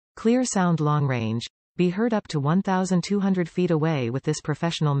Clear sound long range. Be heard up to 1,200 feet away with this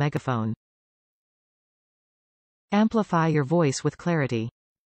professional megaphone. Amplify your voice with clarity.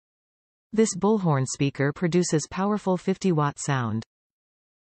 This Bullhorn speaker produces powerful 50-watt sound.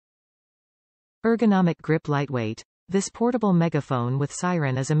 Ergonomic grip lightweight. This portable megaphone with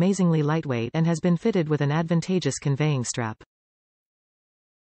siren is amazingly lightweight and has been fitted with an advantageous conveying strap.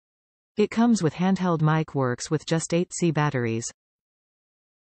 It comes with handheld mic, works with just 8C batteries.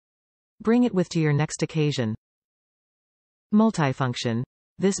 Bring it with to your next occasion. Multifunction.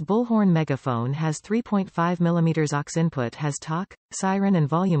 This Bullhorn megaphone has 3.5mm aux input, has talk, siren and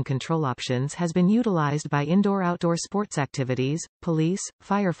volume control options, has been utilized by indoor-outdoor sports activities, police,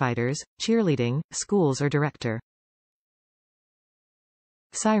 firefighters, cheerleading, schools or director.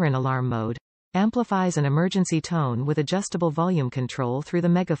 Siren alarm mode. Amplifies an emergency tone with adjustable volume control through the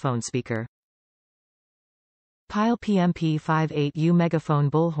megaphone speaker. Pyle PMP58U megaphone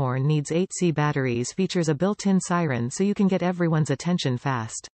Bullhorn needs 8C batteries, features a built-in siren so you can get everyone's attention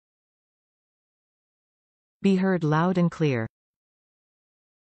fast. Be heard loud and clear.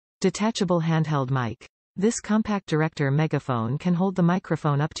 Detachable handheld mic. This compact director megaphone can hold the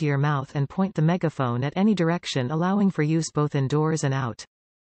microphone up to your mouth and point the megaphone at any direction, allowing for use both indoors and out.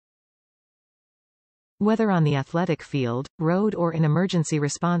 Whether on the athletic field, road or in emergency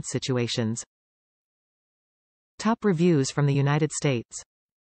response situations. Top reviews from the United States.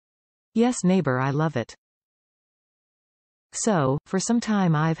 Yes neighbor, I love it. So, for some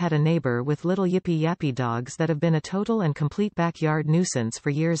time I've had a neighbor with little yippy-yappy dogs that have been a total and complete backyard nuisance for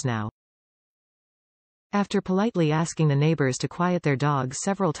years now. After politely asking the neighbors to quiet their dogs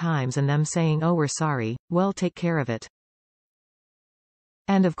several times and them saying, "Oh, we're sorry, well, take care of it."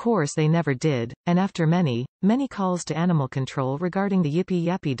 And of course they never did, and after many calls to animal control regarding the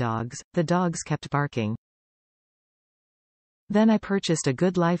yippy-yappy dogs, the dogs kept barking. Then I purchased a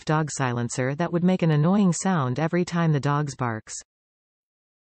Good Life dog silencer that would make an annoying sound every time the dogs barks.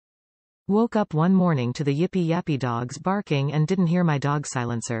 Woke up one morning to the yippy-yappy dogs barking and didn't hear my dog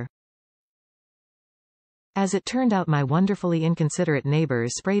silencer. As it turned out, my wonderfully inconsiderate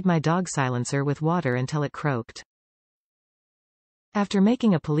neighbors sprayed my dog silencer with water until it croaked. After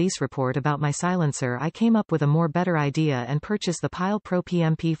making a police report about my silencer, I came up with a more better idea and purchased the Pyle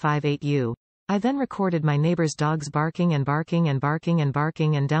PMP58U. I then recorded my neighbor's dogs barking and barking and barking and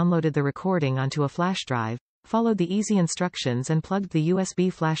barking and downloaded the recording onto a flash drive, followed the easy instructions and plugged the USB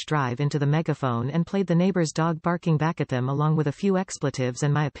flash drive into the megaphone and played the neighbor's dog barking back at them along with a few expletives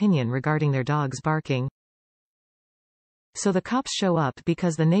and my opinion regarding their dogs barking. So the cops show up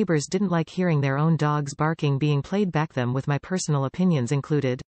because the neighbors didn't like hearing their own dogs barking being played back them with my personal opinions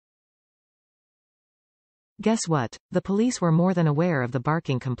included. Guess what? The police were more than aware of the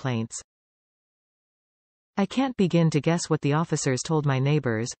barking complaints. I can't begin to guess what the officers told my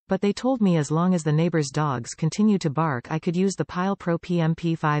neighbors, but they told me as long as the neighbors' dogs continued to bark I could use the Pyle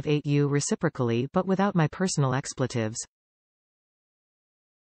PMP58U reciprocally but without my personal expletives.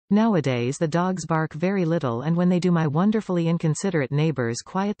 Nowadays the dogs bark very little, and when they do my wonderfully inconsiderate neighbors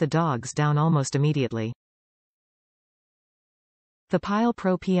quiet the dogs down almost immediately. The Pyle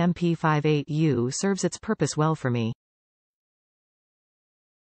PMP58U serves its purpose well for me.